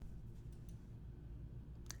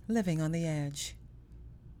Living on the edge,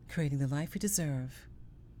 creating the life you deserve.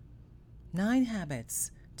 9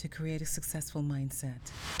 habits to create a successful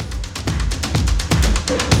mindset.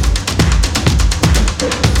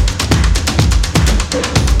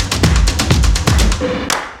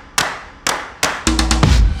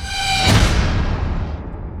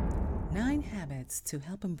 Nine habits to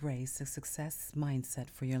help embrace a success mindset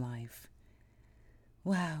for your life.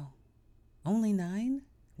 Wow, only 9?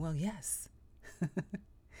 Well, yes.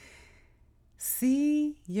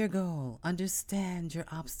 See your goal, understand your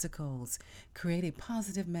obstacles, create a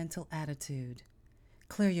positive mental attitude,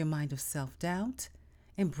 clear your mind of self-doubt,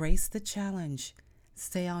 embrace the challenge,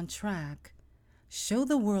 stay on track, show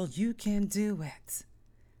the world you can do it.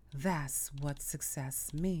 That's what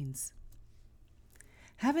success means.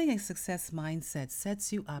 Having a success mindset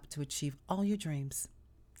sets you up to achieve all your dreams.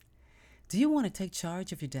 Do you want to take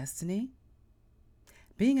charge of your destiny?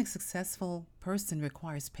 Being a successful person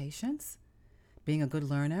requires patience, being a good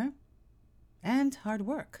learner, and hard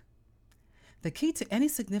work. The key to any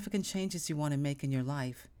significant changes you want to make in your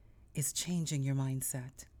life is changing your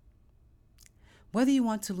mindset. Whether you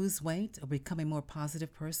want to lose weight or become a more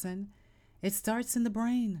positive person, it starts in the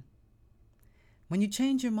brain. When you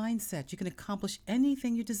change your mindset, you can accomplish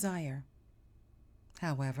anything you desire.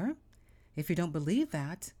 However, if you don't believe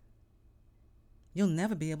that, you'll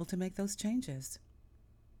never be able to make those changes.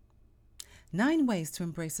 9 ways to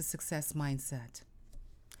embrace a success mindset.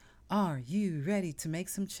 Are you ready to make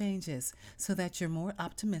some changes so that you're more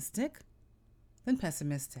optimistic than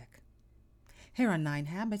pessimistic? Here are 9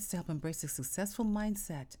 habits to help embrace a successful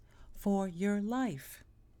mindset for your life.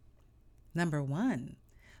 Number 1,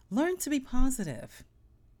 learn to be positive.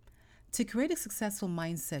 To create a successful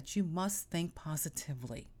mindset, you must think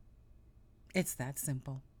positively. It's that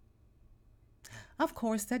simple. Of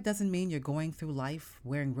course, that doesn't mean you're going through life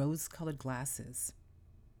wearing rose-colored glasses.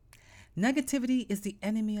 Negativity is the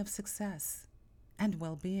enemy of success and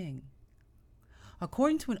well-being.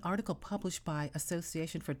 According to an article published by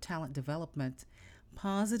Association for Talent Development,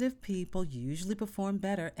 positive people usually perform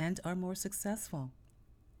better and are more successful.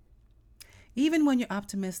 Even when you're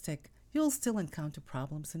optimistic, you'll still encounter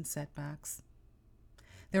problems and setbacks.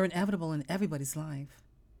 They're inevitable in everybody's life.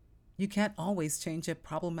 You can't always change a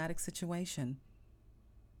problematic situation.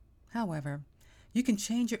 However, you can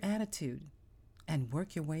change your attitude and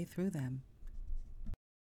work your way through them.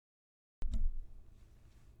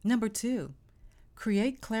 Number 2,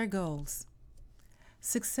 create clear goals.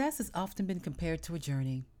 Success has often been compared to a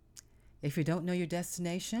journey. If you don't know your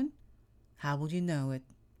destination, how will you know it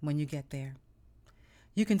when you get there?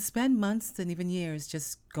 You can spend months and even years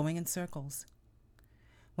just going in circles.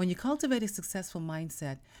 When you cultivate a successful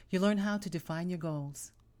mindset, you learn how to define your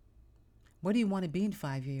goals. Where do you want to be in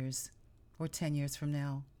 5 years or 10 years from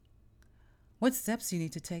now? What steps do you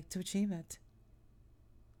need to take to achieve it?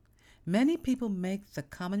 Many people make the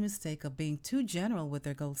common mistake of being too general with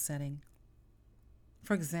their goal setting.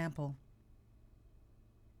 For example,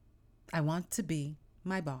 I want to be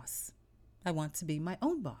my boss. I want to be my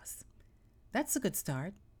own boss. That's a good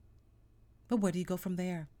start. But where do you go from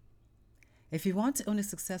there? If you want to own a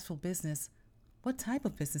successful business, what type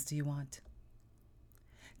of business do you want?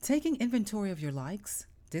 Taking inventory of your likes,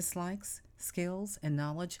 dislikes, skills, and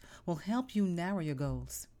knowledge will help you narrow your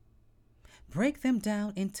goals. Break them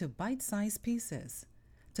down into bite-sized pieces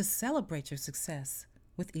to celebrate your success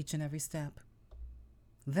with each and every step.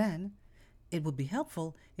 Then, it would be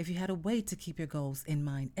helpful if you had a way to keep your goals in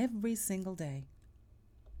mind every single day.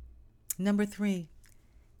 Number 3,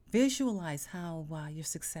 visualize how your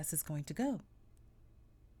success is going to go.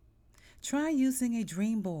 Try using a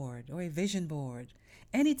dream board or a vision board.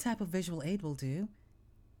 Any type of visual aid will do.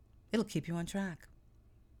 It'll keep you on track.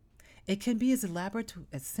 It can be as elaborate or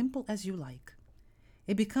as simple as you like.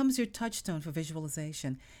 It becomes your touchstone for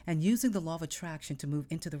visualization and using the law of attraction to move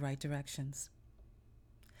into the right directions.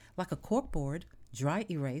 Like a corkboard, dry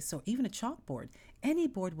erase, or even a chalkboard, any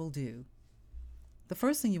board will do. The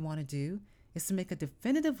first thing you want to do is to make a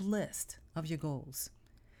definitive list of your goals.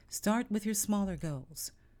 Start with your smaller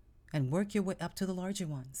goals and work your way up to the larger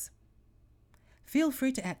ones. Feel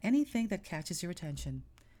free to add anything that catches your attention,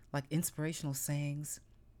 like inspirational sayings,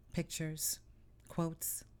 pictures,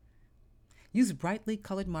 quotes. Use brightly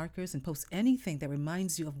colored markers and post anything that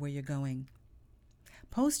reminds you of where you're going.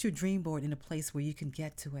 Post your dream board in a place where you can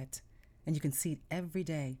get to it and you can see it every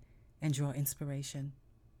day and draw inspiration.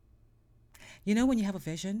 You know, when you have a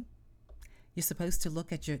vision, you're supposed to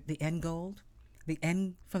look at the end goal, the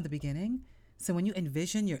end from the beginning. So when you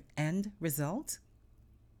envision your end result,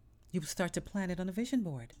 you start to plan it on a vision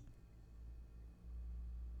board.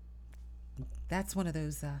 That's one of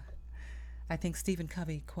those I think Stephen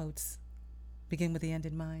Covey quotes begin with the end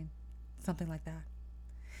in mind, something like that.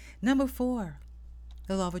 Number 4,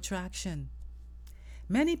 the law of attraction.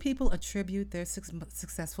 Many people attribute their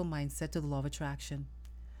successful mindset to the law of attraction.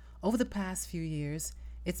 Over the past few years,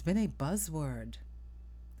 it's been a buzzword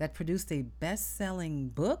that produced a best-selling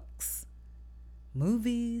books,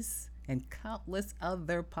 movies, and countless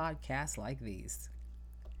other podcasts like these.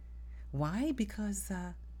 Why? Because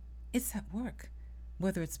it's at work,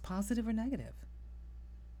 whether it's positive or negative.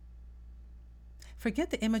 Forget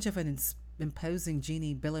the image of an imposing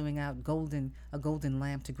genie billowing out a golden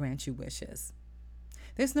lamp to grant you wishes.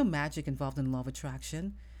 There's no magic involved in the law of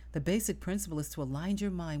attraction. The basic principle is to align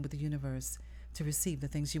your mind with the universe to receive the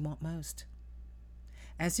things you want most.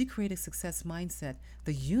 As you create a success mindset,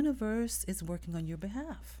 the universe is working on your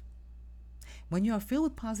behalf. When you are filled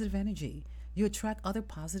with positive energy, you attract other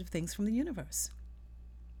positive things from the universe.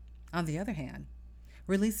 On the other hand,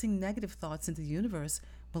 releasing negative thoughts into the universe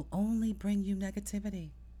will only bring you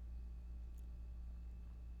negativity.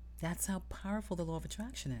 That's how powerful the law of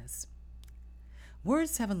attraction is.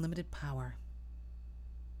 Words have unlimited power.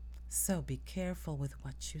 So be careful with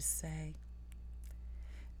what you say.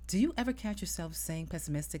 Do you ever catch yourself saying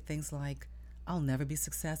pessimistic things like, I'll never be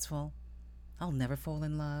successful, I'll never fall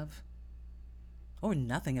in love, or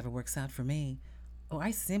nothing ever works out for me, or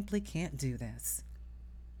I simply can't do this?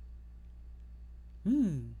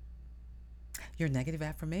 Your negative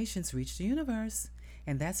affirmations reach the universe,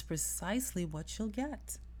 and that's precisely what you'll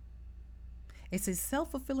get. It's a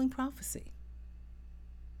self-fulfilling prophecy.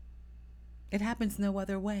 It happens no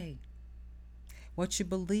other way. What you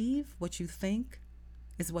believe, what you think,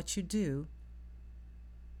 is what you do,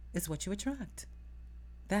 is what you attract.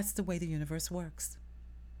 That's the way the universe works.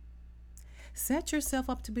 Set yourself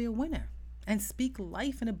up to be a winner and speak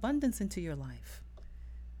life and abundance into your life.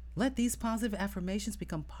 Let these positive affirmations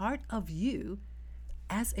become part of you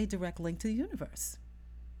as a direct link to the universe.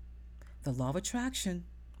 The law of attraction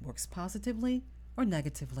works positively or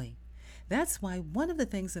negatively. That's why one of the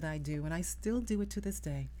things that I do, and I still do it to this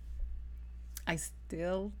day, I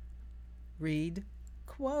still read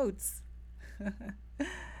quotes.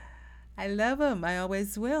 I love them. I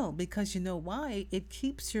always will, because you know why? It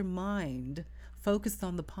keeps your mind focused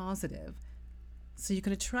on the positive so you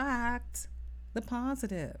can attract the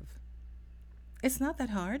positive. It's not that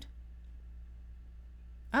hard.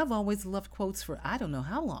 I've always loved quotes for I don't know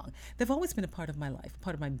how long. They've always been a part of my life, a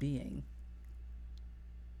part of my being.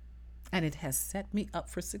 And it has set me up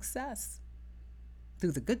for success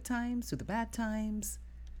through the good times, through the bad times,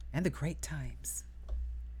 and the great times.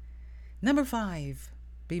 Number 5,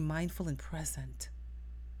 be mindful and present.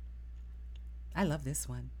 I love this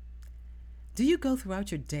one. Do you go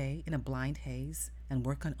throughout your day in a blind haze and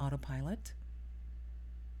work on autopilot?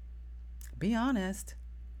 Be honest.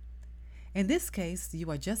 In this case, you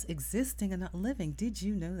are just existing and not living. Did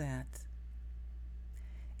you know that?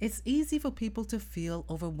 It's easy for people to feel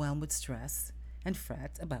overwhelmed with stress and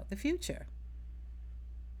fret about the future.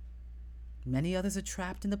 Many others are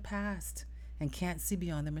trapped in the past and can't see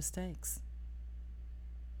beyond their mistakes.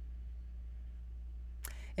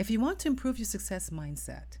 If you want to improve your success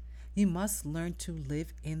mindset, you must learn to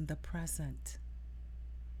live in the present.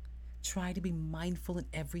 Try to be mindful in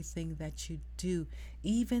everything that you do,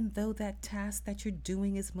 even though that task that you're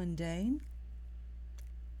doing is mundane.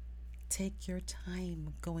 Take your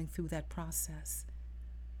time going through that process.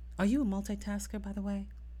 Are you a multitasker, by the way?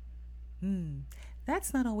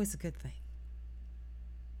 That's not always a good thing,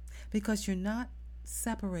 because you're not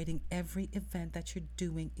separating every event that you're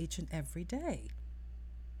doing each and every day.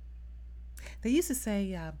 They used to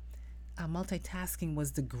say multitasking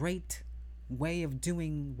was the great way of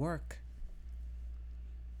doing work.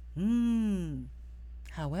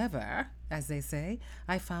 However, as they say,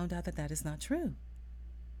 I found out that that is not true.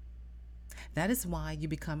 That is why you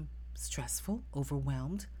become stressful,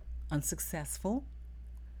 overwhelmed, unsuccessful.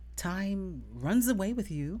 Time runs away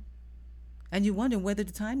with you, and you wonder where did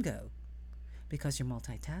the time go, because you're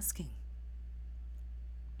multitasking.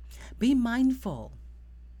 Be mindful.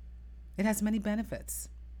 It has many benefits.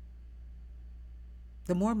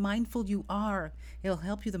 The more mindful you are, it'll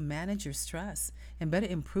help you to manage your stress and better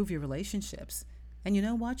improve your relationships. And you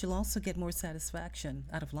know what? You'll also get more satisfaction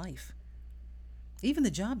out of life, even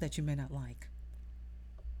the job that you may not like.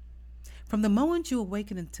 From the moment you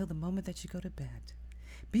awaken until the moment that you go to bed,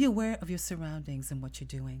 be aware of your surroundings and what you're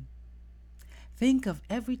doing. Think of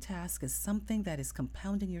every task as something that is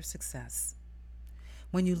compounding your success.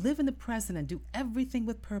 When you live in the present and do everything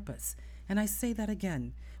with purpose, and I say that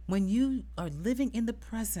again, when you are living in the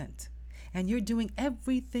present and you're doing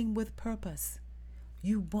everything with purpose,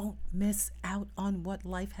 you won't miss out on what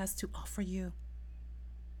life has to offer you,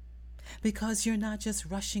 because you're not just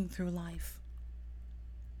rushing through life.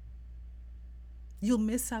 You'll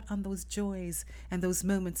miss out on those joys and those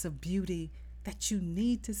moments of beauty that you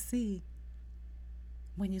need to see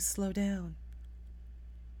when you slow down.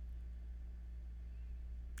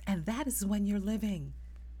 And that is when you're living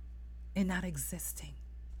and not existing.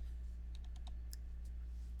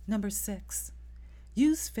 Number 6,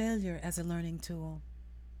 use failure as a learning tool.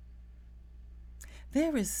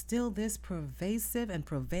 There is still this pervasive and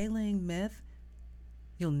prevailing myth: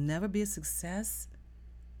 you'll never be a success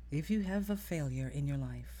if you have a failure in your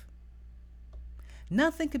life.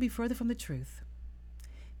 Nothing could be further from the truth.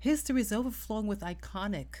 History is overflowing with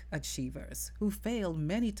iconic achievers who failed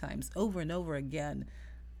many times over and over again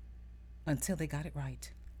until they got it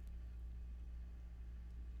right.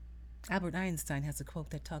 Albert Einstein has a quote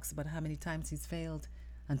that talks about how many times he's failed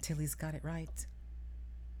until he's got it right.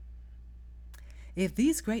 If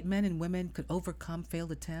these great men and women could overcome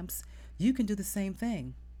failed attempts, you can do the same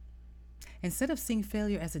thing. Instead of seeing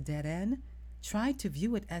failure as a dead end, try to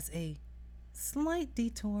view it as a slight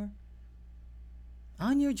detour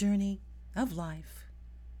on your journey of life.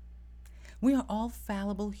 We are all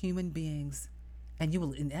fallible human beings, and you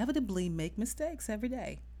will inevitably make mistakes every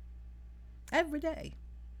day. Every day.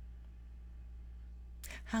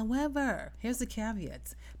 However, here's the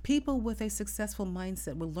caveat: people with a successful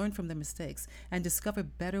mindset will learn from their mistakes and discover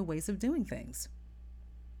better ways of doing things.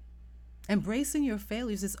 Embracing your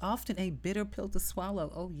failures is often a bitter pill to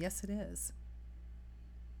swallow. Oh, yes, it is.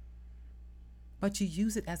 But you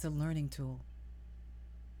use it as a learning tool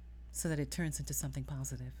so that it turns into something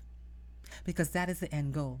positive. Because that is the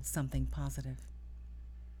end goal, something positive.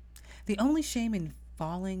 The only shame in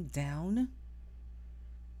falling down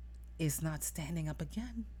is not standing up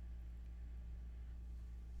again.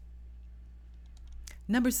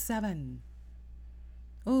 Number 7.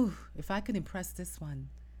 Ooh, if I could impress this one.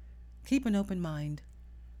 Keep an open mind.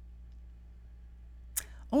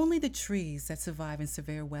 Only the trees that survive in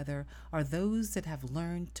severe weather are those that have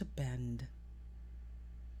learned to bend.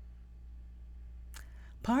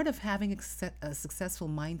 Part of having a successful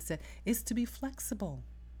mindset is to be flexible,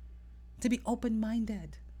 to be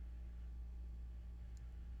open-minded.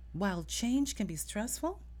 While change can be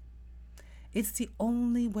stressful, it's the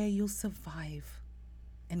only way you'll survive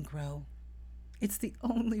and grow. It's the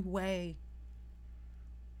only way.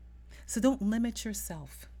 So don't limit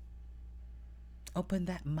yourself. Open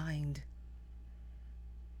that mind.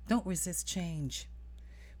 Don't resist change.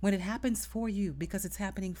 When it happens for you, because it's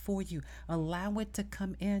happening for you, allow it to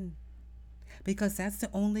come in, because that's the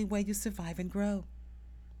only way you survive and grow.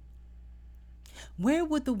 Where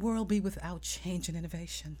would the world be without change and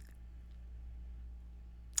innovation?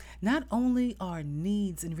 Not only are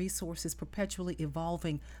needs and resources perpetually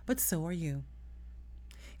evolving, but so are you.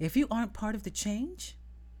 If you aren't part of the change,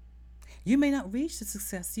 you may not reach the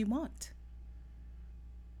success you want.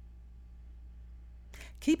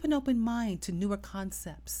 Keep an open mind to newer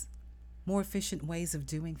concepts, more efficient ways of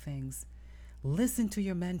doing things. Listen to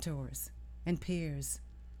your mentors and peers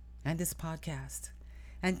and this podcast,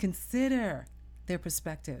 and consider their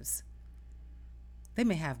perspectives. They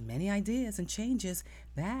may have many ideas and changes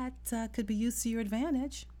that could be used to your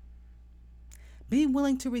advantage. Be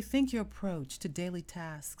willing to rethink your approach to daily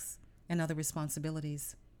tasks and other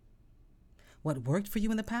responsibilities. What worked for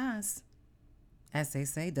you in the past, as they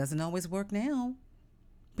say, doesn't always work now.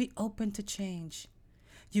 Be open to change.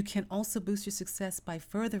 You can also boost your success by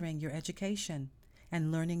furthering your education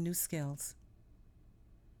and learning new skills.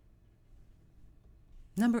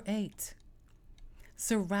 Number 8,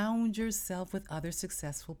 surround yourself with other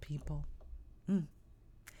successful people.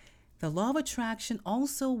 The law of attraction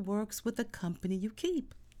also works with the company you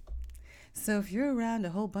keep. So if you're around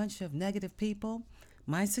a whole bunch of negative people,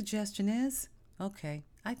 my suggestion is, okay,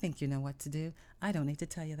 I think you know what to do. I don't need to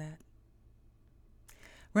tell you that.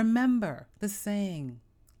 Remember the saying,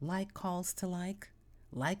 like calls to like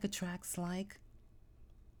attracts like.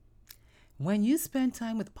 When you spend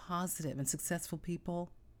time with positive and successful people,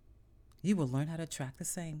 you will learn how to attract the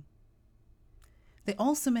same. They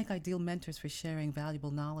also make ideal mentors for sharing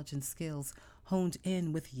valuable knowledge and skills honed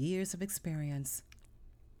in with years of experience.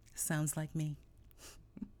 Sounds like me.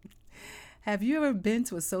 Have you ever been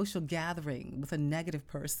to a social gathering with a negative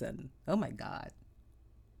person? Oh my God.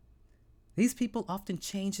 These people often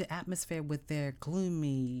change the atmosphere with their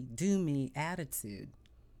gloomy, doomy attitude,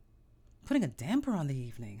 putting a damper on the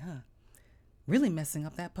evening, really messing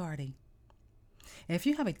up that party. If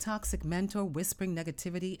you have a toxic mentor whispering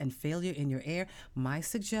negativity and failure in your ear, my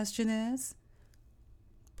suggestion is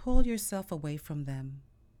pull yourself away from them.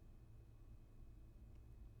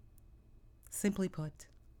 Simply put,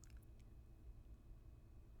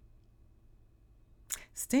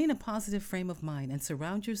 stay in a positive frame of mind and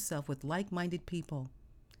surround yourself with like-minded people.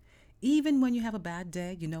 Even when you have a bad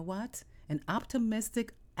day, you know what? An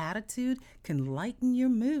optimistic attitude can lighten your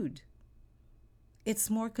mood. It's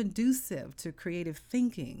more conducive to creative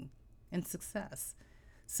thinking and success.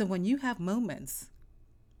 So when you have moments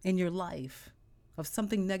in your life of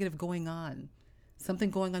something negative going on,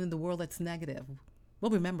 something going on in the world that's negative, well,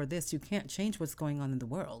 remember this, you can't change what's going on in the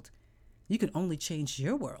world. You can only change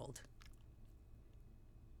your world.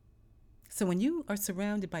 So when you are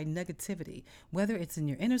surrounded by negativity, whether it's in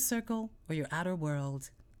your inner circle or your outer world,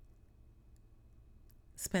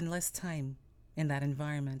 spend less time in that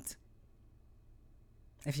environment.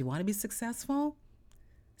 If you want to be successful,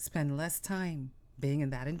 spend less time being in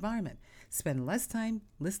that environment. Spend less time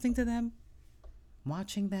listening to them,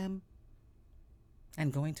 watching them,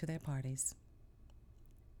 and going to their parties.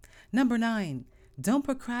 Number 9, don't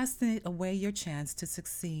procrastinate away your chance to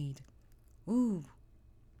succeed. Ooh.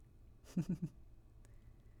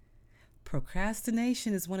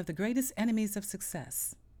 Procrastination is one of the greatest enemies of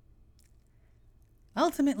success.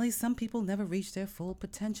 Ultimately, some people never reach their full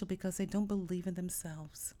potential because they don't believe in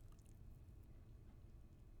themselves.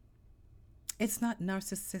 It's not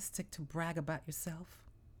narcissistic to brag about yourself.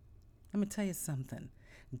 I'm going to tell you something.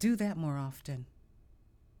 Do that more often.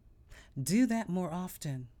 Do that more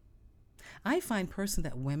often. I find personally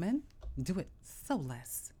that women do it so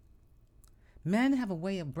less. Men have a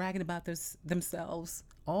way of bragging about themselves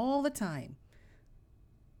all the time.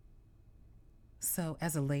 So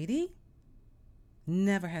as a lady,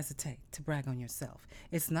 never hesitate to brag on yourself.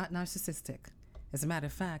 It's not narcissistic. As a matter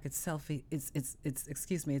of fact, it's healthy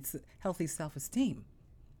self-esteem.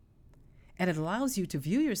 And it allows you to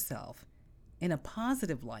view yourself in a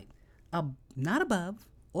positive light, not above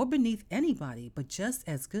or beneath anybody, but just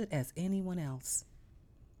as good as anyone else.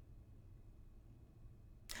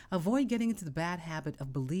 Avoid getting into the bad habit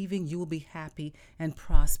of believing you will be happy and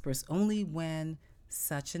prosperous only when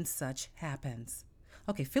such and such happens.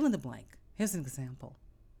 Okay, fill in the blank. Here's an example.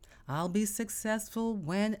 I'll be successful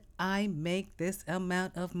when I make this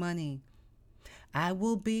amount of money. I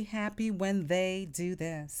will be happy when they do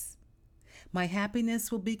this. My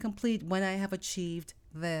happiness will be complete when I have achieved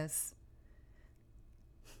this.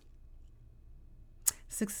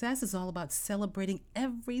 Success is all about celebrating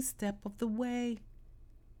every step of the way.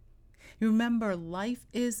 Remember, life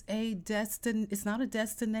is it's not a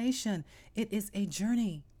destination. It is a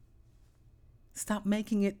journey. Stop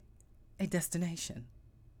making it a destination.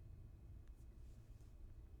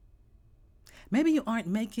 Maybe you aren't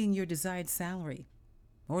making your desired salary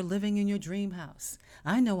or living in your dream house.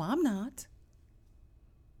 I know I'm not.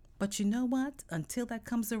 But you know what? Until that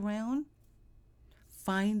comes around,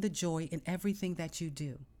 find the joy in everything that you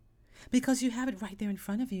do because you have it right there in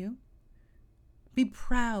front of you. Be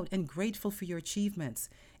proud and grateful for your achievements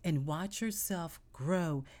and watch yourself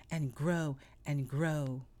grow and grow and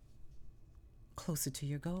grow closer to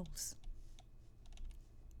your goals.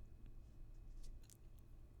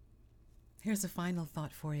 Here's a final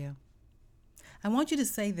thought for you. I want you to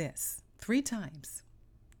say this 3 times.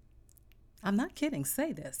 I'm not kidding.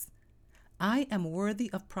 Say this. I am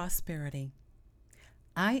worthy of prosperity.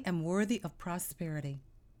 I am worthy of prosperity.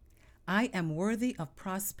 I am worthy of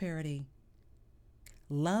prosperity,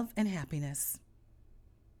 love, and happiness.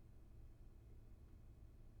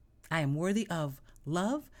 I am worthy of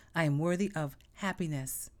love. I am worthy of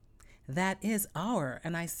happiness. That is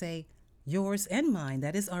and I say yours and mine,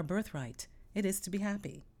 that is our birthright. It is to be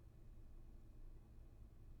happy.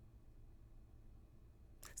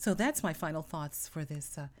 So that's my final thoughts for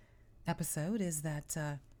this episode is that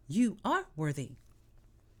you are worthy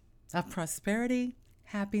of prosperity,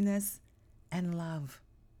 happiness, and love.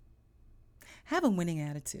 Have a winning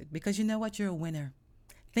attitude because you know what? You're a winner.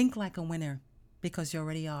 Think like a winner because you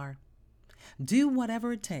already are. Do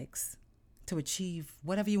whatever it takes to achieve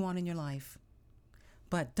whatever you want in your life.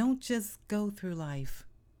 But don't just go through life.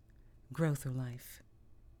 Grow through life.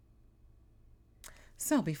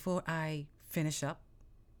 So before I finish up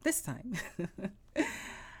this time,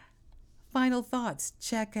 final thoughts.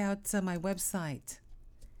 Check out my website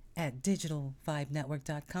at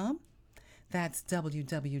digitalvibenetwork.com. That's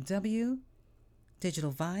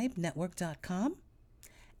www.digitalvibenetwork.com.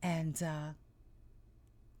 And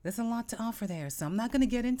there's a lot to offer there, so I'm not going to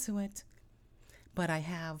get into it. But I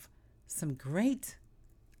have some great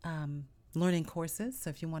learning courses. So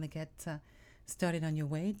if you want to get started on your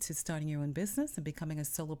way to starting your own business and becoming a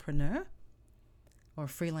solopreneur or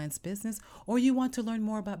freelance business, or you want to learn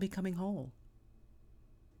more about becoming whole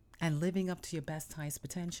and living up to your best, highest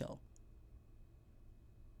potential,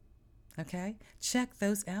 Okay? Check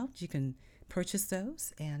those out. You can purchase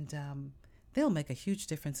those, and they'll make a huge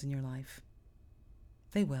difference in your life.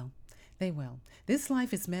 They will. They will. This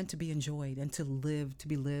life is meant to be enjoyed and to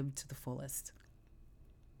be lived to the fullest.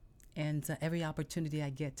 And every opportunity I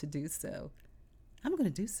get to do so, I'm going to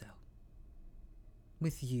do so.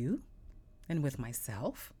 With you and with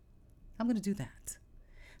myself, I'm going to do that.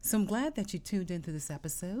 So I'm glad that you tuned into this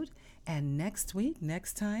episode. And next week,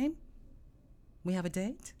 next time, we have a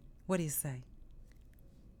date. What do you say?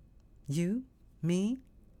 You, me,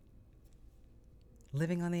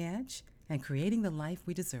 living on the edge and creating the life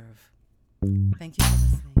we deserve. Thank you for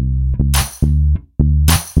listening.